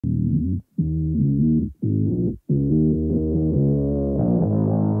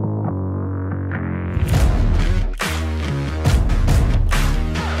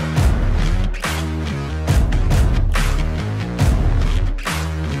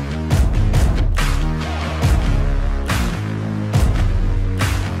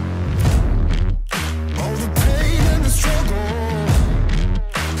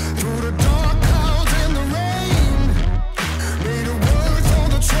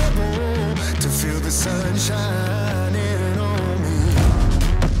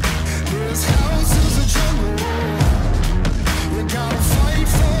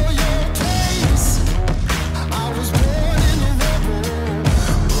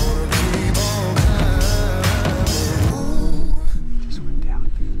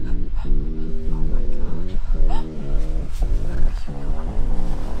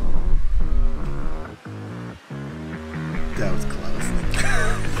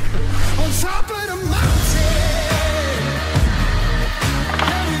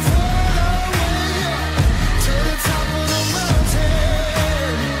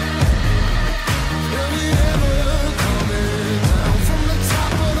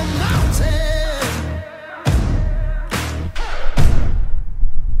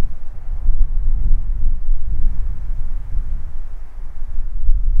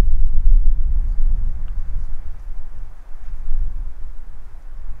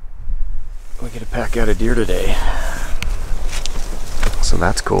we get to pack out a deer today. So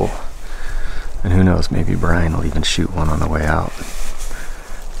that's cool. And who knows, maybe Brian will even shoot one on the way out.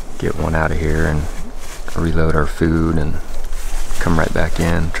 Get one out of here and reload our food and come right back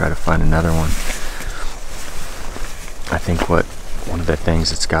in, try to find another one. I think one of the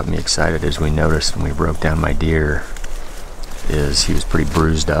things that's got me excited is we noticed when we broke down my deer is he was pretty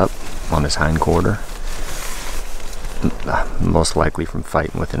bruised up on his hind quarter. Most likely from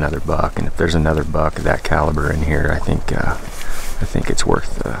fighting with another buck, and if there's another buck of that caliber in here, I think it's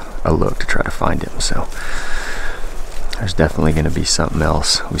worth a look to try to find him. So there's definitely going to be something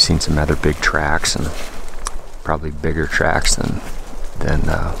else. We've seen some other big tracks, and probably bigger tracks than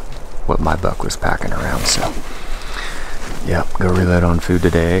what my buck was packing around. So yep, go reload on food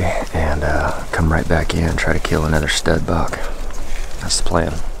today and come right back in, try to kill another stud buck. That's the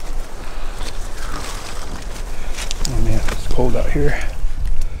plan. Oh man, it's cold out here.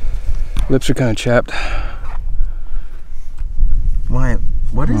 Lips are kind of chapped. Why?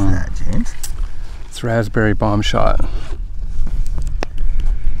 What is that, James? It's raspberry bomb shot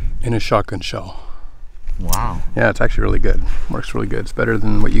in a shotgun shell. Wow. Yeah, it's actually really good. Works really good. It's better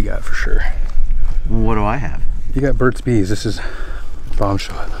than what you got for sure. What do I have? You got Burt's Bees. This is bomb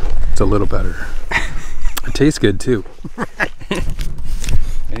shot. It's a little better. It tastes good too. Right.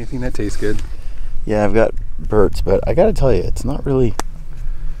 Anything that tastes good. Yeah, I've got Burt's, but I gotta tell you, it's not really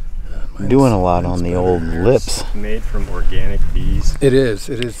doing a lot on the old lips. It's made from organic bees. It is.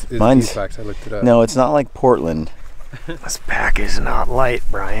 It is. It's Mine's beeswax. I looked it up. No, it's not like Portland. This pack is not light,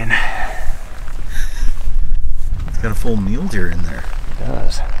 Brian. It's got a full mule deer in there. It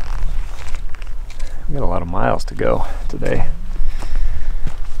does. We got a lot of miles to go today.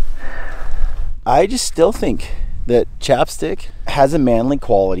 I just still think that chapstick has a manly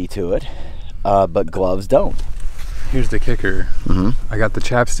quality to it, but gloves don't. Here's the kicker. Mm-hmm. I got the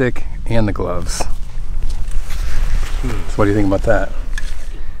chapstick and the gloves. So what do you think about that?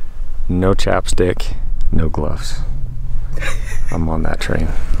 No chapstick, no gloves. I'm on that train.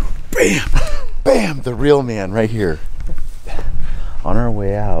 Bam! Bam! The real man right here. On our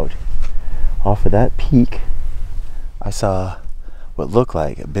way out, off of that peak, I saw what looked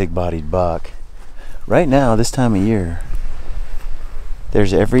like a big-bodied buck. Right now, this time of year,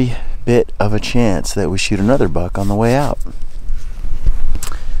 there's every bit of a chance that we shoot another buck on the way out.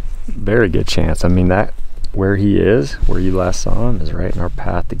 Very good chance. I mean, that where he is, where you last saw him, is right in our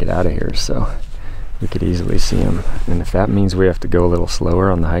path to get out of here, so we could easily see him. And if that means we have to go a little slower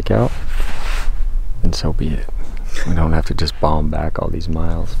on the hike out, then so be it. We don't have to just bomb back all these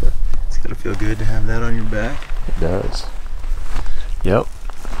miles, but It's gotta feel good to have that on your back. it does. Yep,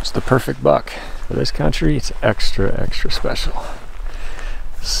 it's the perfect buck. For this country, it's extra, extra special.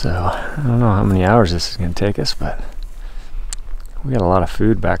 So, I don't know how many hours this is going to take us, but we got a lot of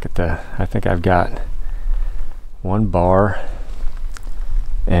food back at the, I think I've got one bar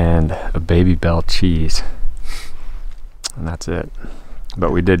and a Baby Bell cheese. And that's it.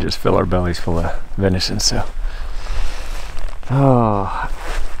 But we did just fill our bellies full of venison, so. Oh,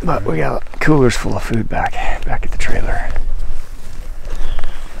 but we got coolers full of food back at the trailer.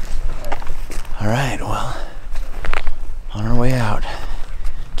 All right, well, on our way out,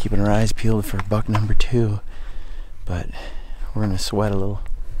 keeping our eyes peeled for buck number 2, but we're gonna sweat a little.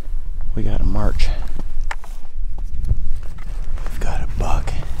 We gotta march. We've got a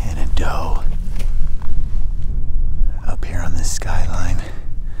buck and a doe up here on this skyline.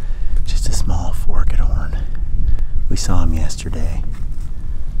 Just a small fork at horn. We saw him yesterday,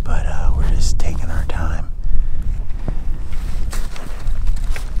 but we're just taking our time.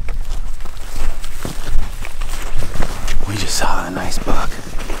 We just saw a nice buck.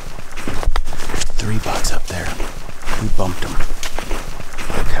 3 bucks up there. We bumped them.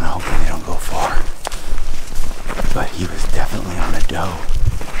 We're kind of hoping they don't go far. But he was definitely on a doe.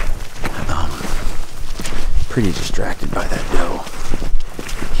 Pretty distracted by that doe.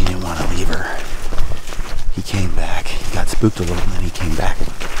 He didn't want to leave her. He came back. He got spooked a little, and then he came back and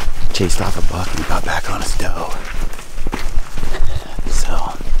chased off a buck and got back on his doe.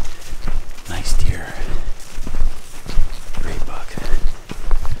 So, nice deer. Great buck.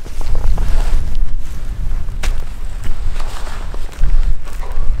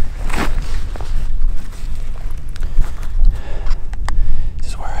 This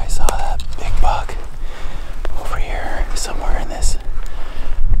is where I saw that big buck. Over here, somewhere in this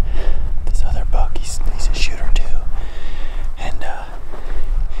other buck. He's a shooter too. And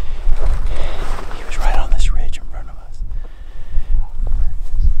he was right on this ridge in front of us.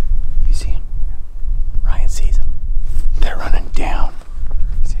 You see him? Ryan sees him. They're running down.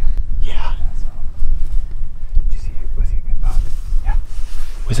 See him? Yeah. Did you see it? Was he a good buck? Yeah.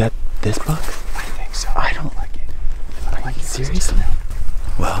 Was that this buck? think so. I don't like it. I like it seriously.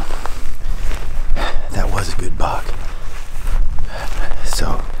 Well, that was a good buck.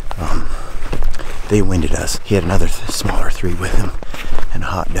 So, they winded us. He had another smaller 3 with him and a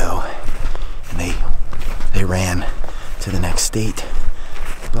hot doe, and they ran to the next state.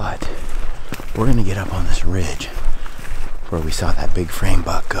 But we're gonna get up on this ridge where we saw that big frame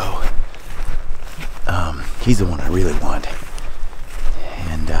buck go. He's the one I really want,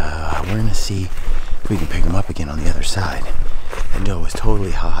 and we're gonna see if we can pick him up again on the other side. The doe was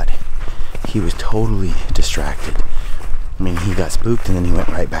totally hot. He was totally distracted. I mean, he got spooked and then he went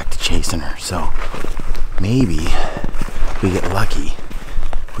right back to chasing her. So maybe we get lucky.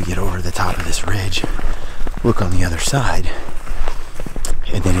 We get over the top of this ridge, look on the other side,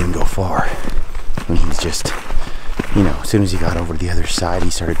 and they didn't go far. And he's just, you know, as soon as he got over to the other side,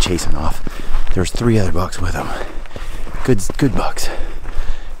 he started chasing off. There was 3 other bucks with him. Good bucks.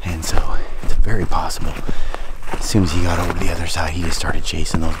 And so it's very possible. As soon as he got over to the other side, he just started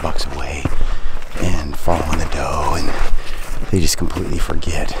chasing those bucks away and following the doe, and they just completely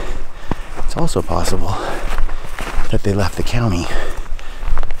forget. It's also possible that they left the county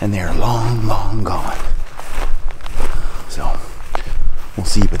and they're long, long gone. So we'll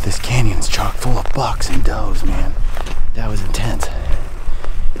see, but this canyon's chock full of bucks and does, man. That was intense.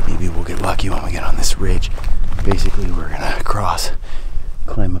 Maybe we'll get lucky when we get on this ridge. Basically, we're gonna cross,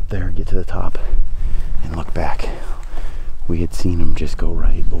 climb up there, get to the top, and look back. We had seen them just go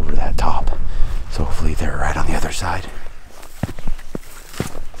right over that top. So hopefully they're right on the other side.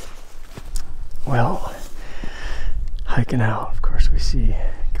 Well, hiking out, of course, we see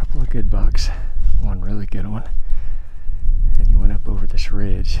a couple of good bucks, one really good one, and he went up over this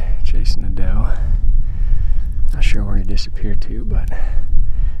ridge chasing a doe. Not sure where he disappeared to, but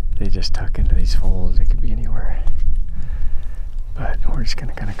they just tuck into these folds. It could be anywhere. But we're just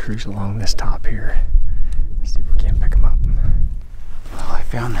gonna kind of cruise along this top here, see if we can't pick him up. Well, I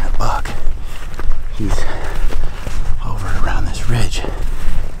found that buck. He's over around this ridge,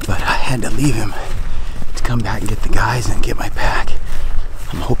 but I had to leave him to come back and get the guys and get my pack.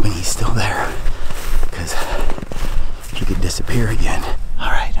 I'm hoping he's still there, because he could disappear again.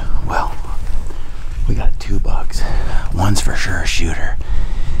 All right, well, we got 2 bucks. One's for sure a shooter.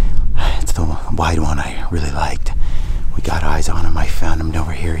 It's the wide one I really liked. We got eyes on him. I found him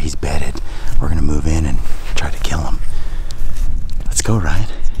over here. He's bedded. We're gonna move in and try to kill him. Let's go, Ryan.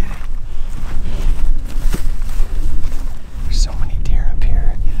 There's so many deer up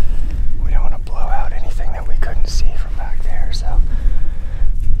here. We don't want to blow out anything that we couldn't see from back there, so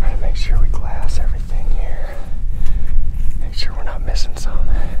we're gonna make sure we glass everything here. Make sure we're not missing some.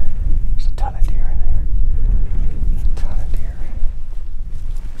 There's a ton of deer in there. A ton of deer.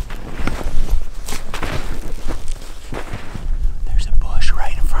 There's a bush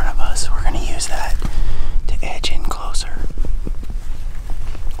right in front of us. We're gonna use that to edge in closer.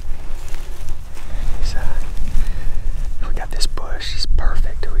 We got this bush. He's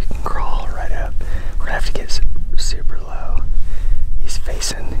perfect. We can crawl right up. We're gonna have to get super low. He's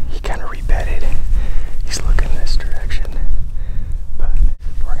facing. He kind of rebedded. He's looking this direction. But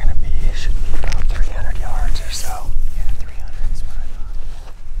we're gonna be. It should be about 300 yards or so. Yeah, 300 is what I thought.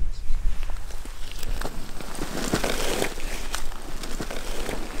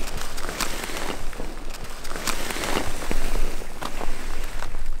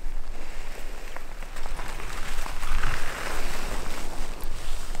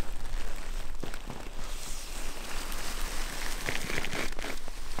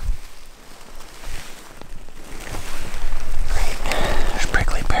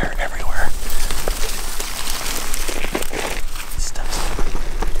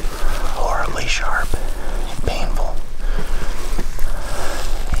 Sharp and painful.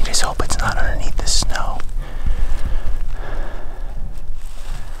 You just hope it's not underneath the snow.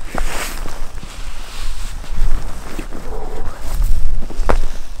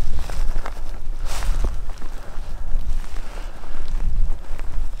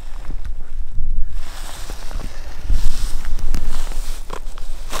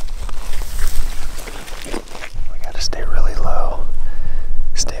 We gotta stay really low.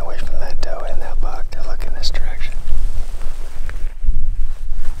 Stay away from that doe and that buck to look in this direction.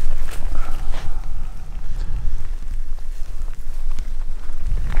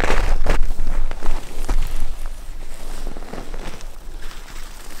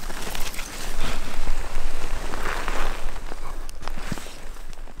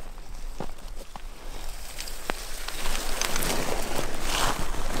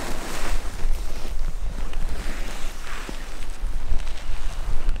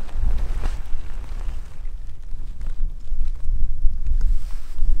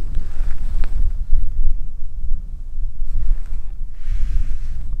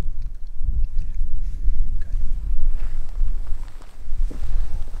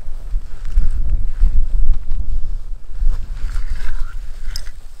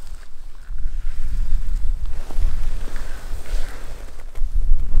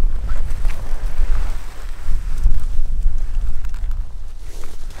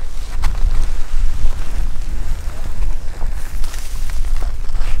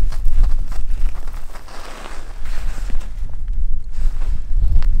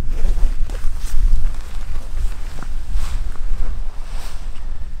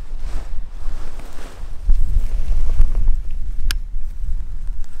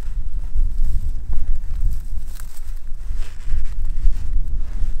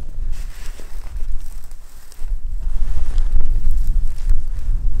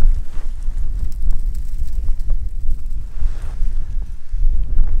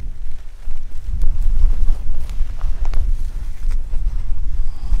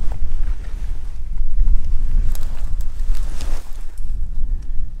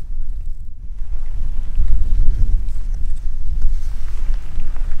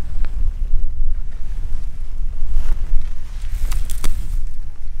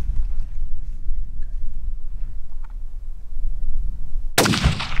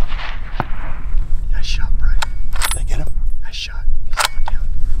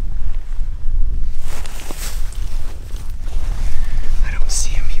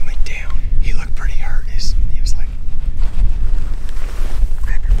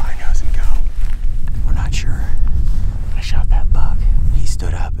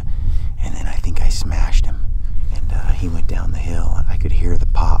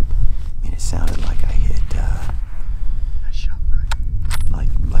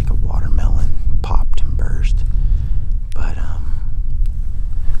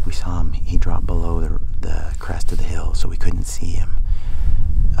 saw him. He dropped below the crest of the hill, so we couldn't see him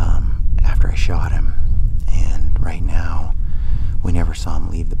after I shot him. And right now, we never saw him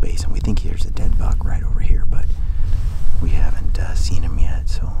leave the basin. We think there's a dead buck right over here, but we haven't seen him yet.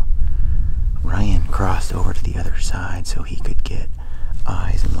 So Ryan crossed over to the other side so he could get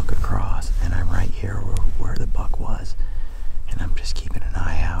eyes and look across, and I'm right here where the buck was, and I'm just keeping an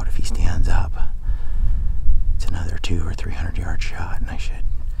eye out. If he stands up, it's another 200 or 300 yard shot, and I should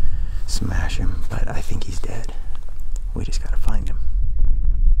smash him, but I think he's dead. We just gotta find him.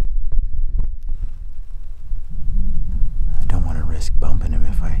 I don't want to risk bumping him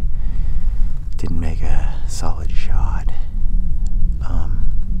if I didn't make a solid shot.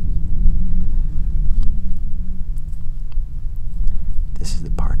 This is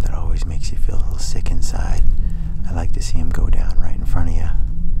the part that always makes you feel a little sick inside. I like to see him go down right in front of you.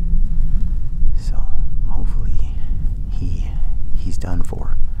 So hopefully he's done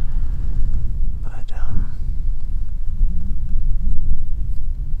for. But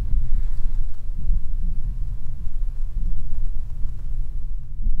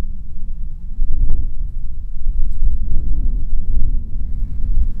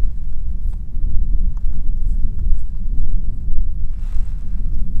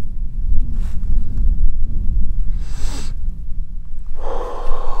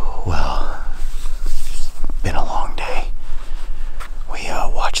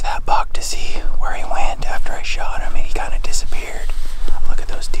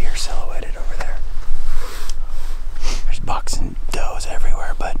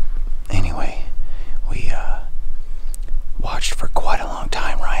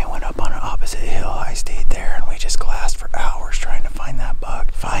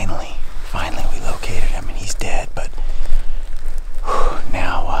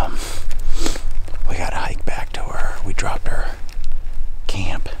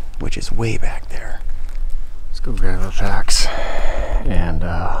way back there. Let's go grab our packs and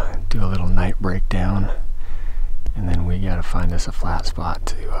do a little night breakdown, and then we gotta find us a flat spot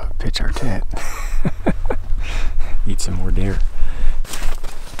to pitch our tent. Eat some more deer.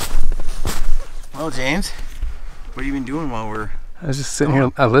 Well, James, what have you been doing while we're... I was just sitting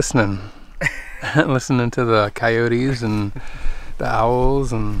here listening. Listening to the coyotes and the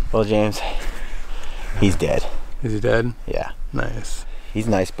owls and... Well, James, he's dead. Is he dead? Yeah. Nice. He's a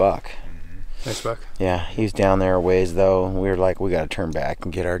nice buck. Nice buck. Yeah, he was down there a ways though. We were like, we gotta turn back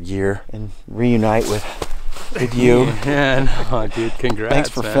and get our gear and reunite with you. Yeah, no, dude, congrats. Thanks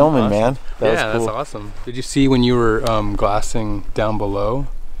for man. filming, Awesome. man. That was cool. That's awesome. Did you see when you were glassing down below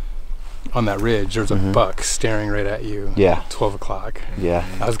on that ridge, there was a buck staring right at you? Yeah. 12 o'clock. Yeah.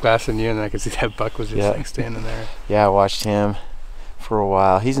 I was glassing you, and I could see that buck was just like standing there. Yeah, I watched him for a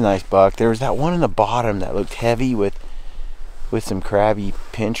while. He's a nice buck. There was that one in the bottom that looked heavy with some crabby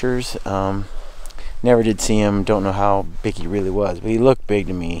pinchers. Never did see him. Don't know how big he really was, but he looked big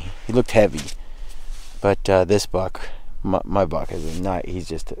to me. He looked heavy. But this buck, my buck, he's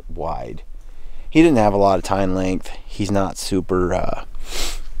just wide. He didn't have a lot of tine length. He's not super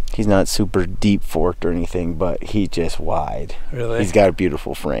deep forked or anything, but he's just wide. Really? He's got a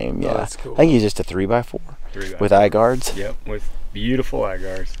beautiful frame. Yeah. Oh, that's cool. I think he's just a 3x4 with eye guards. Yep, with beautiful eye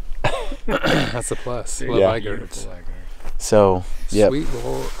guards. That's a plus. Love eye guards. So, yeah. Sweet.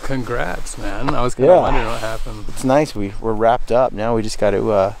 Well, congrats, man. I was kind of wondering what happened. It's nice. We're wrapped up now. We just got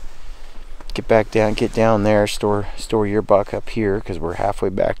to get down there, store your buck up here because we're halfway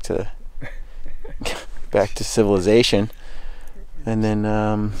back to civilization, and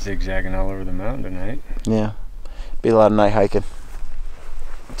then zigzagging all over the mountain tonight. Yeah, be a lot of night hiking.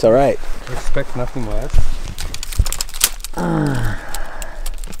 It's all right. Expect nothing less.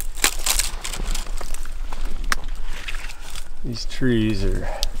 These trees are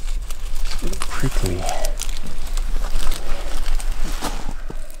prickly.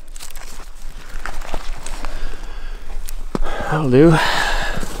 That'll do.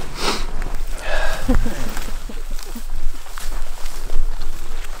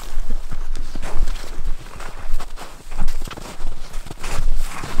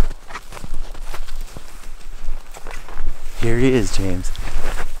 Here he is, James.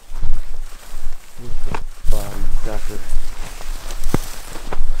 Bottom sucker.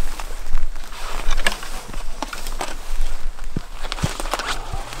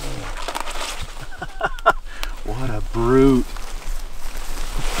 What a brute.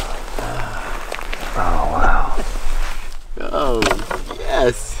 Oh wow. Oh,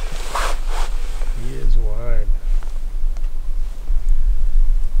 yes. He is wide.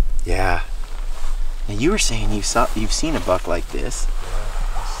 Yeah. Now you were saying you've seen a buck like this.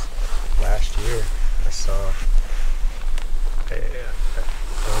 Yeah, last year I saw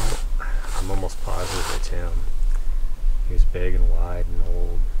big and wide and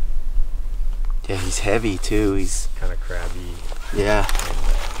old. Yeah, he's heavy too. He's Kind of crabby. yeah. And,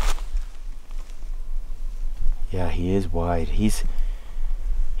 Yeah, he is wide. He's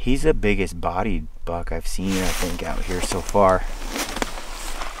the biggest bodied buck I've seen, I think, out here so far.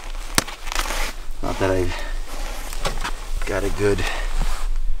 Not that I've got a good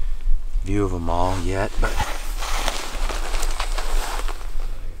view of them all yet, but look at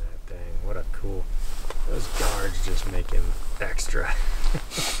that thing. What a cool. Those guards just make him extra.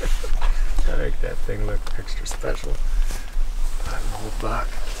 I make that thing look extra special. What an old buck.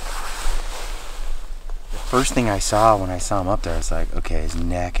 the first thing I saw when I saw him up there, I was like, okay, his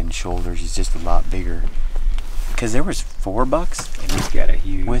neck and shoulders, he's just a lot bigger. Because there was 4 bucks. And he's got a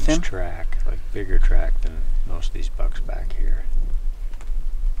huge With him? track, like bigger track than most of these bucks back here.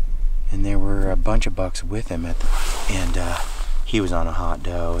 And there were a bunch of bucks with him and he was on a hot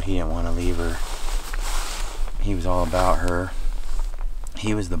doe. He didn't want to leave her. He was all about her.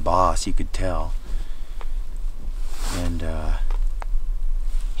 He was the boss, you could tell. And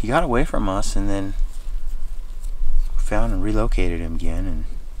he got away from us, and then found and relocated him again.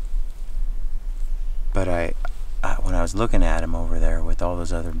 But when I was looking at him over there with all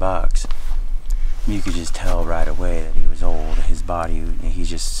those other bucks, you could just tell right away that he was old. His body, he's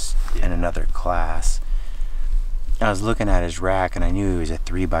just in another class. I was looking at his rack and I knew he was a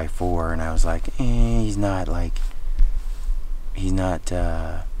 3x4, and I was like, he's not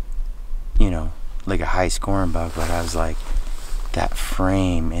you know, like a high scoring buck, but I was like, that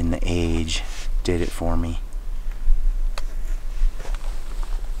frame and the age did it for me.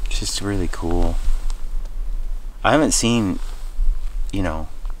 It's just really cool. I haven't seen, you know,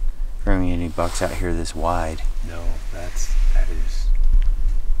 very many bucks out here this wide. No, that is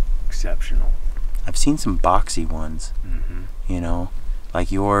exceptional. I've seen some boxy ones, Mm-hmm. you know,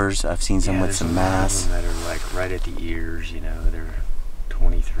 like yours. I've seen some with some mass. That are like right at the ears, you know, they're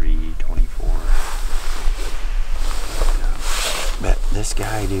 23, 24. But this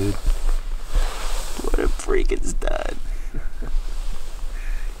guy, dude, what a freaking stud.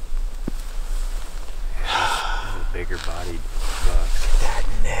 A bigger bodied buck. That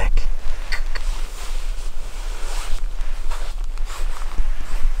neck.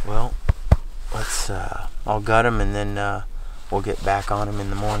 Well, let's I'll gut him, and then we'll get back on him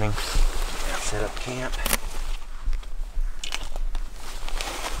in the morning. Set up camp.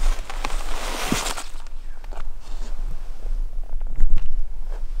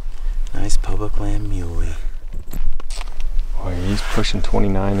 Nice public land muley. Boy, he's pushing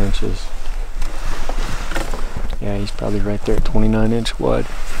 29 inches. Yeah, he's probably right there at 29-inch wide.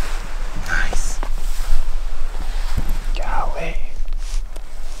 Nice. Golly.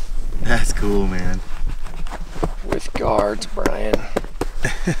 That's cool, man. With guards, Brian.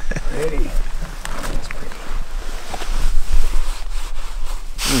 Pretty. That's pretty.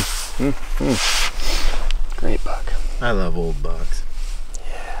 Great buck. I love old bucks.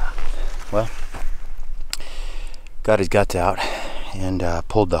 Yeah. Well, got his guts out and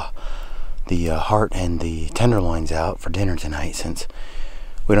pulled the heart and the tenderloins out for dinner tonight, since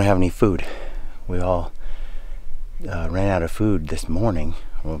we don't have any food. We all ran out of food this morning,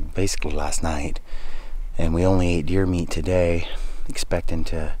 well, basically last night, and we only ate deer meat today, expecting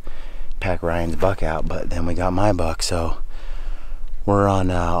to pack Ryan's buck out, but then we got my buck, so we're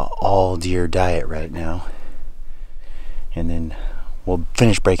on all deer diet right now. And then we'll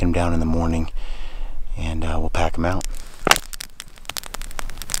finish breaking them down in the morning, and we'll pack them out.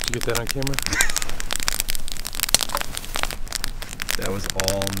 Did you get that on camera? That was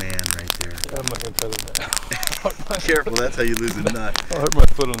all man right there. I'm not gonna tell them that. Careful, that's how you lose a nut. I'll hurt my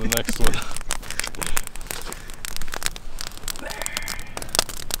foot on the next one.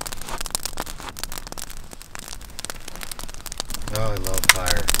 Oh, I love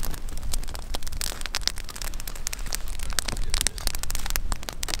fire.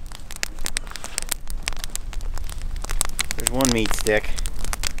 There's one meat stick.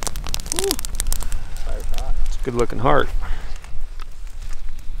 Fire's hot. It's a good looking heart.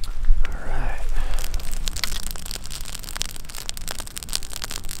 All right.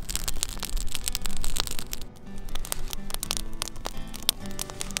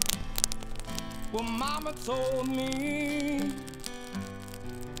 Well, Mama told me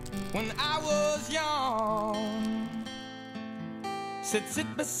when I was young, said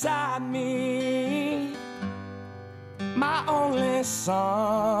sit beside me, my only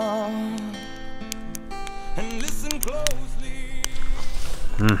son, and listen closely.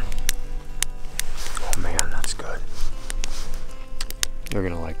 Oh man, that's good. You're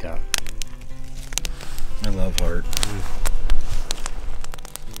gonna like that. I love heart.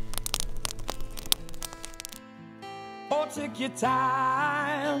 Oh, take your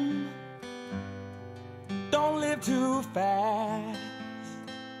time. Don't live too fast.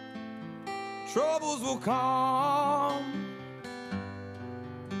 Troubles will come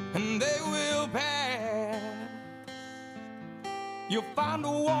and they will pass. You'll find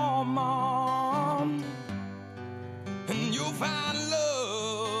a woman and you'll find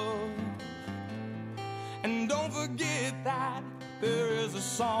love. And don't forget that there is a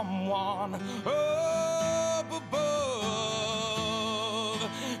someone up above.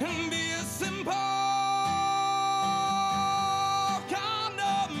 And be a simple kind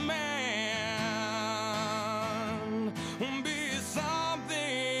of man. Be something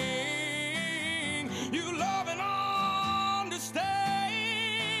you love and understand.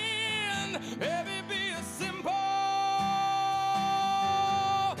 Baby, be a simple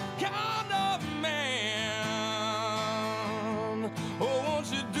kind of man. Oh,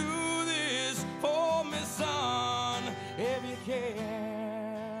 won't you do this for me, son, if you can?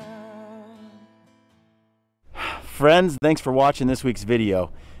 Friends, thanks for watching this week's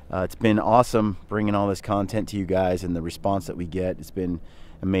video. It's been awesome bringing all this content to you guys, and the response that we get, it's been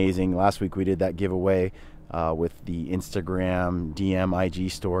amazing. Last week we did that giveaway with the Instagram DM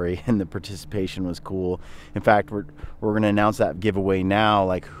IG story, and the participation was cool. In fact, we're going to announce that giveaway now,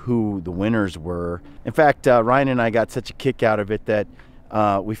 like who the winners were. In fact, Ryan and I got such a kick out of it that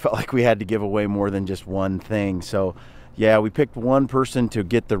we felt like we had to give away more than just one thing. So yeah, we picked one person to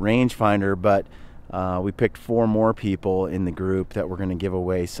get the rangefinder, but we picked 4 more people in the group that we're going to give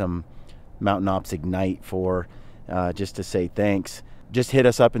away some Mountain Ops Ignite for, just to say thanks. Just hit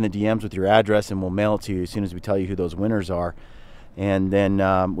us up in the DMs with your address and we'll mail it to you as soon as we tell you who those winners are. And then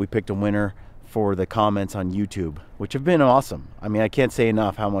we picked a winner for the comments on YouTube, which have been awesome. I mean, I can't say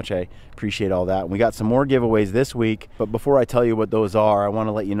enough how much I appreciate all that. And we got some more giveaways this week, but before I tell you what those are, I want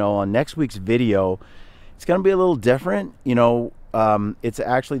to let you know on next week's video, it's going to be a little different. You know, it's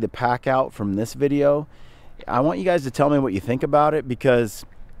actually the pack out from this video. I want you guys to tell me what you think about it, because,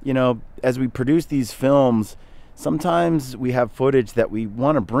 you know, as we produce these films, sometimes we have footage that we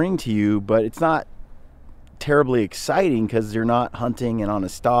want to bring to you, but it's not terribly exciting because you're not hunting and on a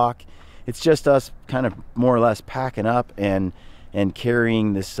stalk. It's just us kind of more or less packing up and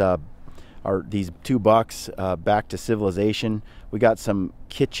carrying this these 2 bucks back to civilization. We got some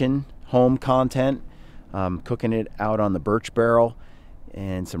kitchen home content, cooking it out on the birch barrel,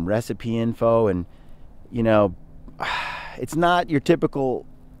 and some recipe info. And you know, it's not your typical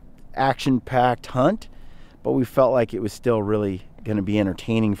action-packed hunt, but we felt like it was still really going to be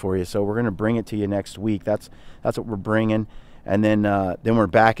entertaining for you, so we're going to bring it to you next week. That's what we're bringing. And then we're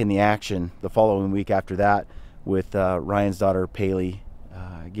back in the action the following week after that with Ryan's daughter Paley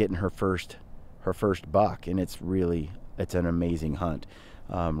getting her first buck, and it's an amazing hunt.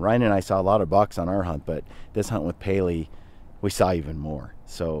 Ryan and I saw a lot of bucks on our hunt, but this hunt with Paley, we saw even more.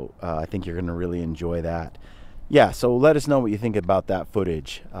 So I think you're going to really enjoy that. Yeah, so let us know what you think about that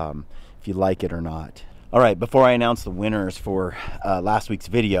footage, if you like it or not. All right, before I announce the winners for last week's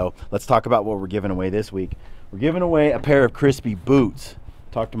video, let's talk about what we're giving away this week. We're giving away a pair of Crispy boots.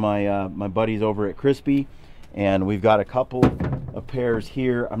 Talked to my my buddies over at Crispy, and we've got a couple of pairs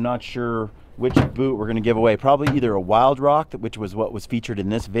here. I'm not sure which boot we're going to give away. Probably either a Wild Rock, which was what was featured in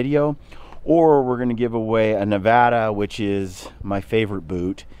this video, or we're going to give away a Nevada, which is my favorite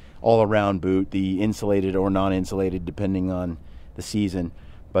boot, all-around boot, the insulated or non-insulated depending on the season.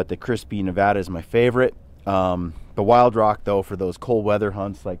 But the Crispy Nevada is my favorite. The Wild Rock, though, for those cold weather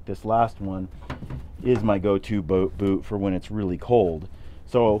hunts like this last one, is my go-to boot for when it's really cold.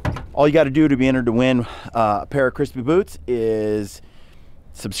 So all you got to do to be entered to win a pair of Crispy boots is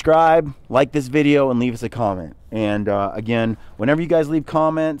subscribe, like this video, and leave us a comment. And again, whenever you guys leave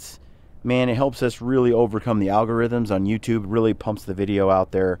comments, man, it helps us really overcome the algorithms on YouTube. Really pumps the video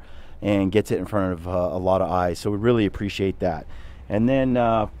out there and gets it in front of a lot of eyes. So we really appreciate that. And then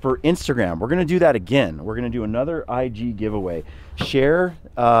for Instagram, we're going to do that again. We're going to do another IG giveaway. Share,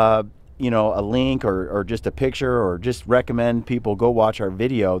 you know, a link or just a picture, or just recommend people go watch our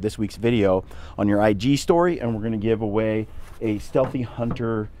video, this week's video, on your IG story, and we're going to give away a Stealthy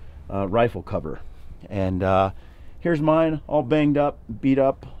Hunter rifle cover. And here's mine, all banged up, beat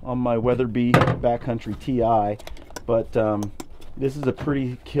up on my Weatherby Backcountry TI. But this is a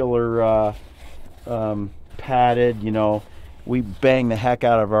pretty killer padded, you know, we bang the heck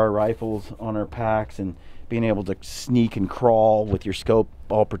out of our rifles on our packs, and being able to sneak and crawl with your scope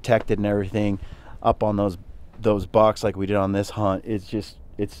all protected and everything up on those bucks like we did on this hunt, it's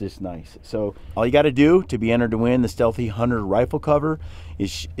just nice. So all you got to do to be entered to win the Stealthy Hunter rifle cover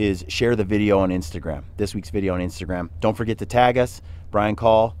is share the video on Instagram, this week's video on Instagram. Don't forget to tag us, Brian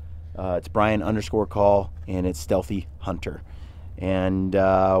Call, It's Brian_call, and it's Stealthy Hunter. And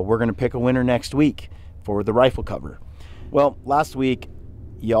we're going to pick a winner next week for the rifle cover. Well, last week,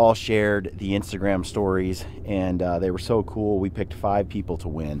 y'all shared the Instagram stories, and they were so cool. We picked 5 people to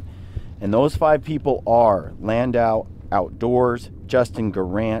win. And those 5 people are Landau Outdoors, Justin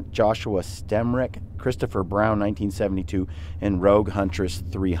Garant, Joshua Stemrick, Christopher Brown 1972, and Rogue Huntress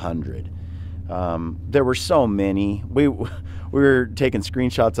 300. There were so many. We were taking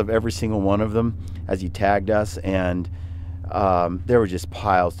screenshots of every single one of them as you tagged us, and there were just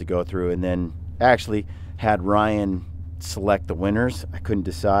piles to go through. And then actually had Ryan select the winners. I couldn't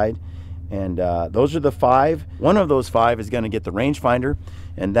decide, and those are the 5. One of those 5 is going to get the rangefinder,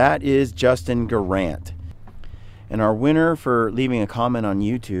 and that is Justin Garant. And our winner for leaving a comment on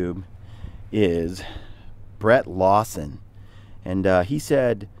YouTube is Brett Lawson, and he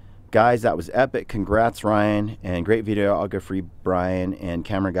said, "Guys, that was epic. Congrats, Ryan, and great videography, Brian and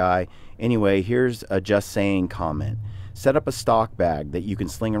camera guy. Anyway, here's a just saying comment. Set up a stock bag that you can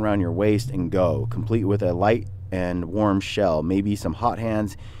sling around your waist and go, complete with a light and warm shell, maybe some hot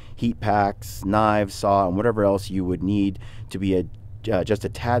hands, heat packs, knives, saw, and whatever else you would need to be just a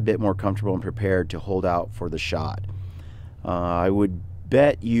tad bit more comfortable and prepared to hold out for the shot. I would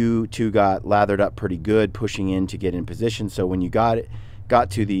bet you 2 got lathered up pretty good pushing in to get in position, so when you got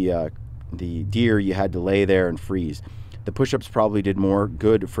to the deer, you had to lay there and freeze. The push-ups probably did more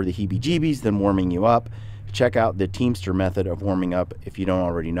good for the heebie-jeebies than warming you up. Check out the Teamster method of warming up if you don't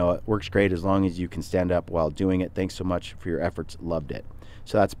already know it. Works great as long as you can stand up while doing it. Thanks so much for your efforts. Loved it."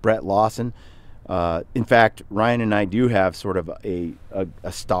 So that's Brett Lawson. In fact, Ryan and I do have sort of a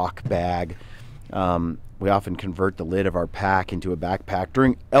stock bag. We often convert the lid of our pack into a backpack.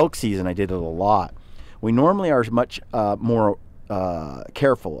 During elk season, I did it a lot. We normally are much more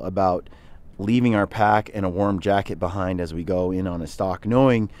careful about leaving our pack and a warm jacket behind as we go in on a stalk,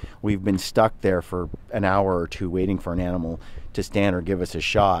 knowing we've been stuck there for an hour or 2 waiting for an animal to stand or give us a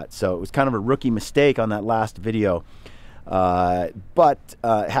shot. So it was kind of a rookie mistake on that last video, but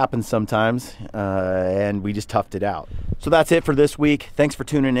it happens sometimes, and we just toughed it out. So that's it for this week. Thanks for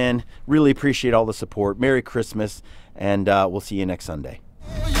tuning in. Really appreciate all the support. Merry Christmas, and we'll see you next Sunday.